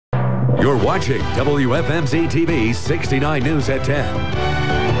You're watching WFMZ TV 69 News at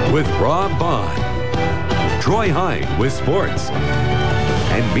 10 with Rob Bond, Troy Hine with sports,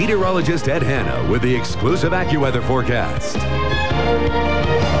 and meteorologist Ed Hanna with the exclusive AccuWeather forecast. My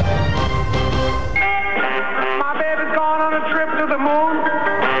baby's gone on a trip to the moon,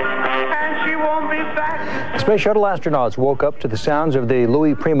 and she won't be back. Space Shuttle astronauts woke up to the sounds of the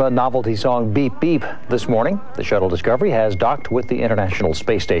Louis Prima novelty song Beep Beep this morning. The shuttle Discovery has docked with the International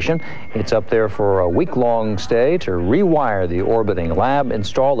Space Station. It's up there for a week-long stay to rewire the orbiting lab,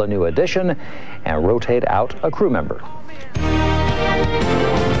 install a new addition, and rotate out a crew member.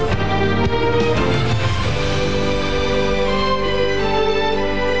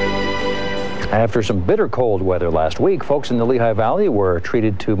 After some bitter cold weather last week, folks in the Lehigh Valley were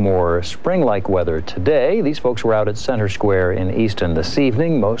treated to more spring-like weather today. These folks were out at Center Square in Easton this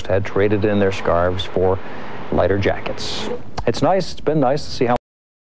evening. Most had traded in their scarves for lighter jackets. It's been nice to see how